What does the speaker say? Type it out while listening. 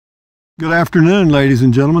Good afternoon, ladies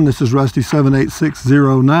and gentlemen. This is Rusty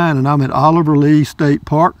 78609, and I'm at Oliver Lee State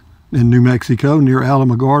Park in New Mexico near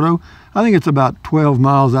Alamogordo. I think it's about 12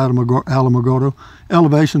 miles out of Alamogordo.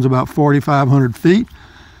 Elevation's about 4,500 feet,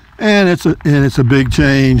 and it's a big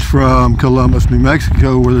change from Columbus, New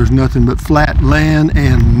Mexico, where there's nothing but flat land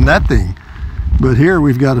and nothing. But here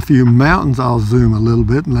we've got a few mountains. I'll zoom a little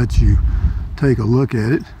bit and let you take a look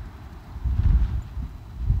at it.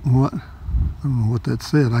 What? I don't know what that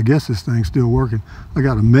said. I guess this thing's still working. I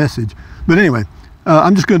got a message. But anyway,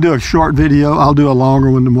 I'm just going to do a short video. I'll do a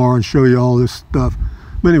longer one tomorrow and show you all this stuff.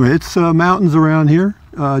 But anyway, it's mountains around here,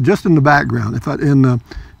 just in the background.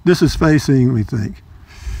 This is facing, let me think.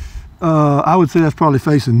 I would say that's probably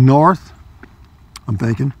facing north, I'm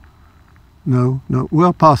thinking. No,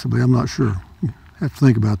 well, possibly, I'm not sure. Have to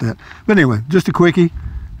think about that. But anyway, just a quickie.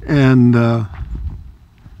 And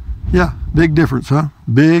yeah, big difference, huh?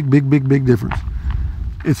 Big difference.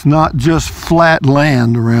 It's not just flat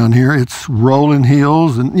land around here. It's rolling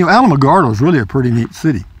hills. And, you know, Alamogordo is really a pretty neat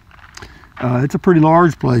city. It's a pretty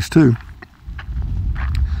large place, too.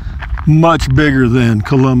 Much bigger than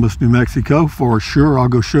Columbus, New Mexico, for sure. I'll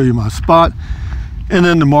go show you my spot. And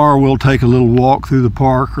then tomorrow we'll take a little walk through the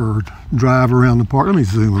park or drive around the park. Let me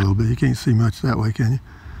zoom a little bit. You can't see much that way, can you?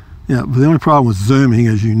 Yeah, but the only problem with zooming,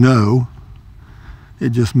 as you know,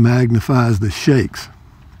 it just magnifies the shakes.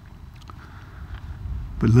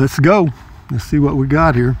 But let's go. Let's see what we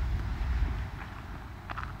got here.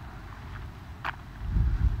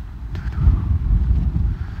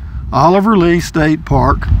 Oliver Lee State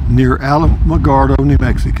Park near Alamogordo, New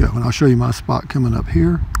Mexico. And I'll show you my spot coming up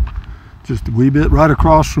here. Just a wee bit. Right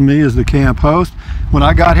across from me is the camp host. When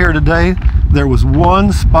I got here today, there was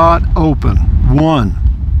one spot open.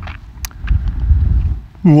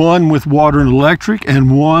 One with water and electric,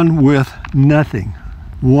 and one with nothing.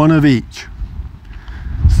 One of each.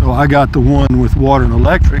 So I got the one with water and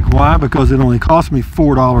electric. Why? Because it only cost me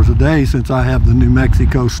 $4 a day since I have the New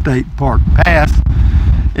Mexico State Park Pass,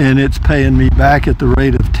 and it's paying me back at the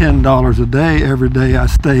rate of $10 a day every day I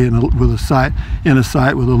stay in a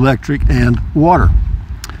site with electric and water.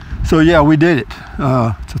 So yeah, we did it.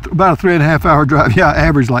 It's about a 3.5 hour drive. Yeah, I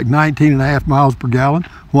averaged like 19.5 miles per gallon.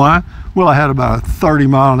 Why? Well, I had about a 30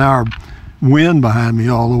 mile an hour wind behind me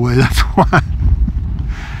all the way. That's why.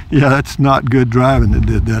 Yeah, that's not good driving that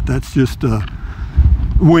did that. That's just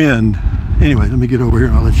wind. Anyway, let me get over here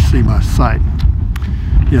and I'll let you see my site.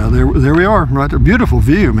 Yeah, there we are, right there. Beautiful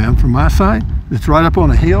view, man, from my site. It's right up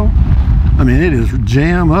on a hill. I mean, it is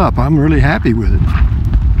jam up. I'm really happy with it.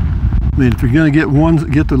 I mean, if you're going to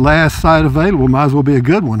get the last site available, might as well be a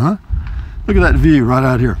good one, huh? Look at that view right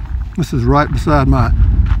out here. This is right beside my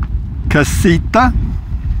casita.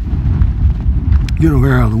 Get over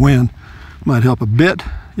here out of the wind. Might help a bit.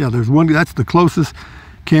 Yeah, there's one. That's the closest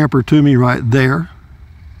camper to me right there.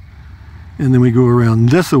 And then we go around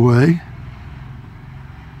this way.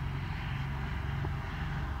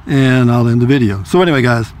 And I'll end the video. So anyway,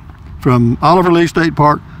 guys, from Oliver Lee State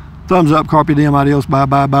Park, thumbs up, carpe diem, adios, bye,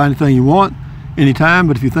 buy anything you want, anytime.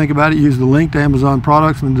 But if you think about it, use the link to Amazon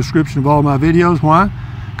products in the description of all my videos. Why?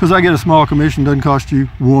 Because I get a small commission, doesn't cost you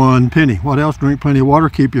 1 penny. What else? Drink plenty of water,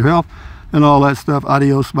 keep your health, and all that stuff.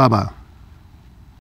 Adios, bye-bye.